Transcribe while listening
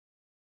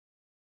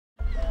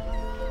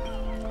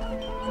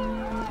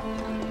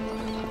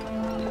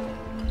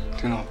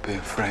Do not be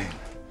afraid.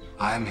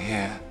 I am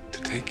here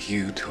to take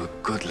you to a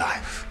good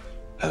life.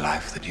 A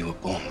life that you were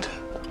born to.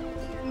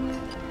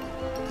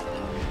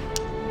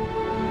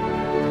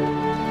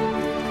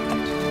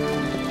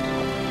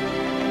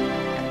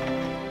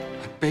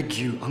 I beg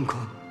you, Uncle,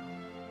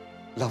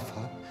 love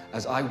her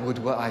as I would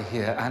were I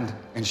here, and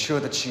ensure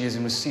that she is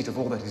in receipt of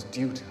all that is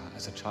due to her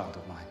as a child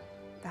of mine.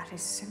 That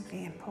is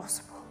simply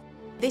impossible.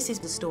 This is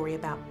the story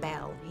about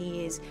Belle.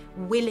 He is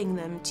willing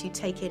them to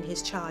take in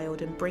his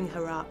child and bring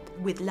her up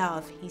with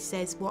love. He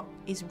says what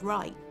is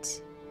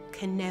right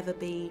can never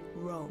be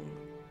wrong.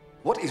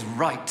 What is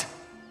right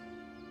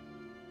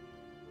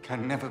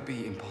can never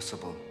be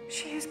impossible.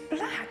 She is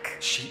black.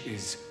 She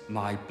is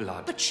my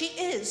blood. But she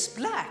is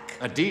black.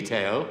 A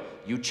detail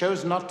you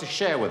chose not to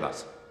share with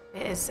us.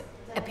 It is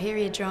a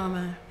period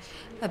drama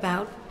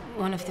about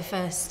one of the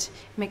first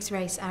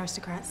mixed-race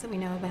aristocrats that we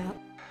know about.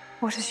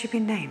 What has she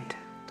been named?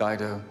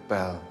 Dido,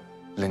 Belle,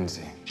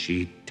 Lindsay.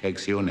 She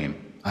takes your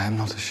name. I am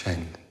not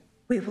ashamed.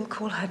 We will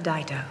call her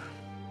Dido.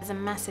 It's a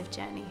massive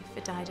journey for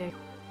Dido.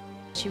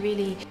 She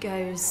really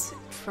goes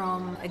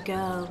from a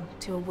girl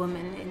to a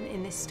woman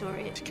in this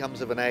story. She comes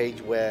of an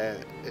age where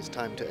it's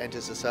time to enter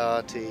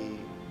society,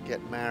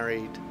 get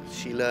married.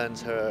 She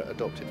learns her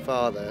adopted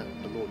father,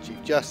 the Lord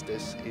Chief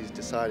Justice, is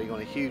deciding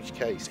on a huge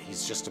case.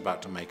 He's just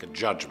about to make a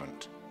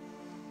judgment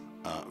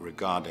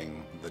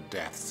regarding the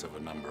deaths of a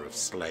number of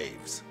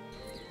slaves.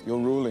 Your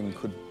ruling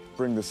could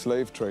bring the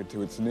slave trade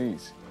to its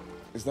knees.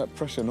 Is that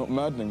pressure not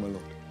maddening, my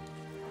lord?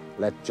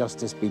 Let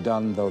justice be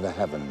done, though the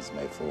heavens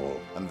may fall.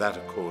 And that,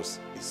 of course,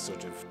 is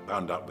sort of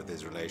bound up with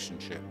his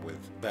relationship with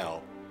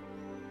Belle.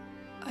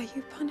 Are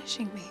you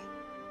punishing me?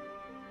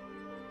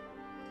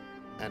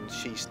 And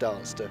she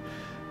starts to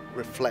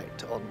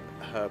reflect on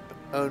her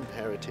own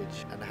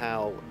heritage and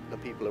how the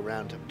people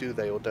around her, do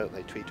they or don't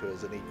they treat her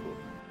as an equal.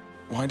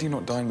 Why do you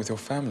not dine with your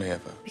family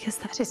ever? Because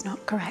that is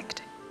not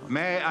correct.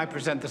 May I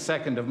present the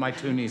second of my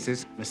two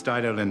nieces, Miss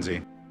Dido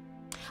Lindsay.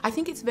 I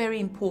think it's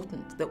very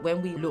important that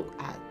when we look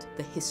at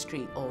the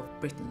history of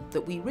Britain,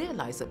 that we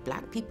realise that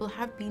black people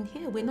have been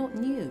here. We're not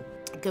new.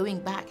 Going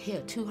back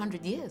here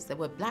 200 years, there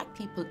were black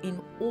people in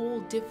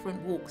all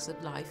different walks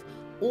of life,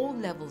 all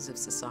levels of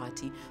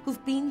society,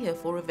 who've been here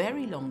for a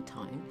very long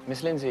time.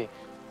 Miss Lindsay,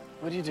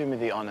 would you do me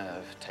the honour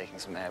of taking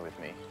some air with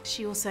me?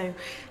 She also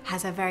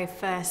has her very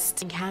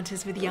first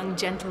encounters with young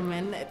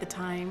gentlemen at the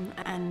time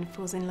and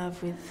falls in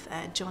love with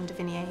John de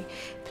Vigny,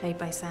 played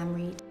by Sam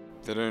Reid.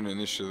 They don't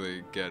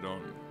initially get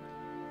on,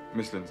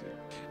 Miss Lindsay,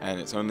 and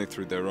it's only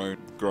through their own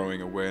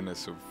growing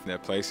awareness of their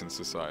place in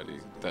society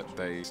that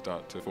they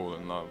start to fall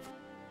in love.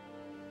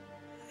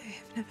 I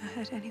have never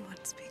heard anyone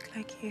speak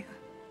like you.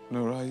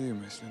 Nor are you,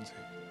 Miss Lindsay.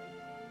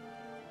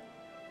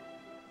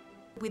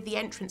 With the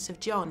entrance of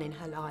John in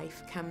her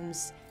life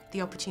comes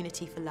the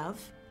opportunity for love.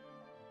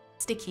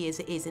 Sticky as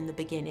it is in the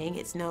beginning,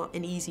 it's not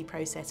an easy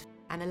process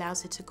and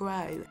allows her to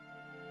grow.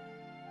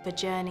 The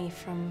journey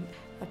from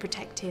a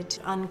protected,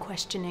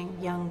 unquestioning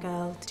young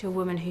girl to a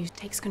woman who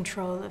takes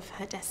control of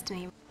her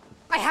destiny.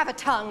 I have a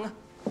tongue,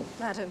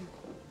 madam.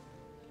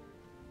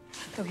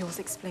 Though yours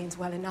explains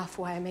well enough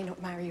why I may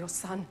not marry your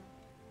son.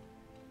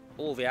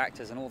 All the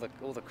actors and all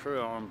the crew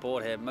are on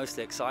board here,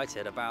 mostly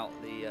excited about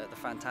the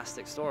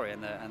fantastic story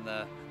and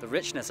the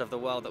richness of the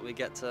world that we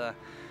get to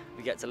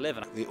live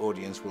in. The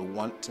audience will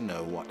want to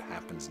know what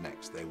happens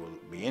next. They will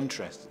be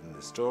interested in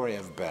the story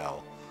of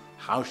Belle,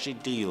 how she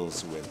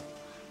deals with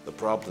the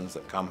problems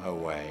that come her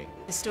way.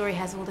 The story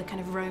has all the kind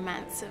of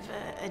romance of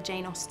a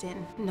Jane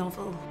Austen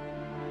novel.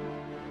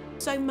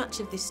 So much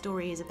of this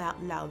story is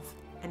about love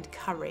and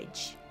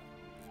courage.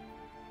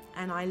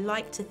 And I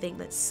like to think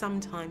that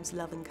sometimes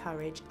love and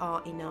courage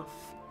are enough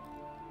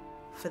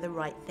for the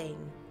right thing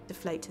to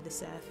float to the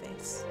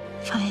surface.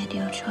 If I had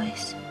your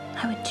choice,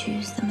 I would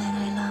choose the men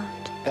I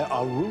loved. There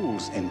are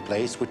rules in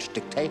place which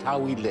dictate how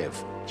we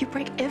live. You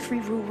break every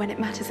rule when it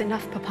matters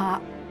enough,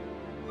 Papa.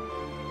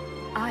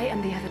 I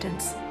am the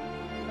evidence.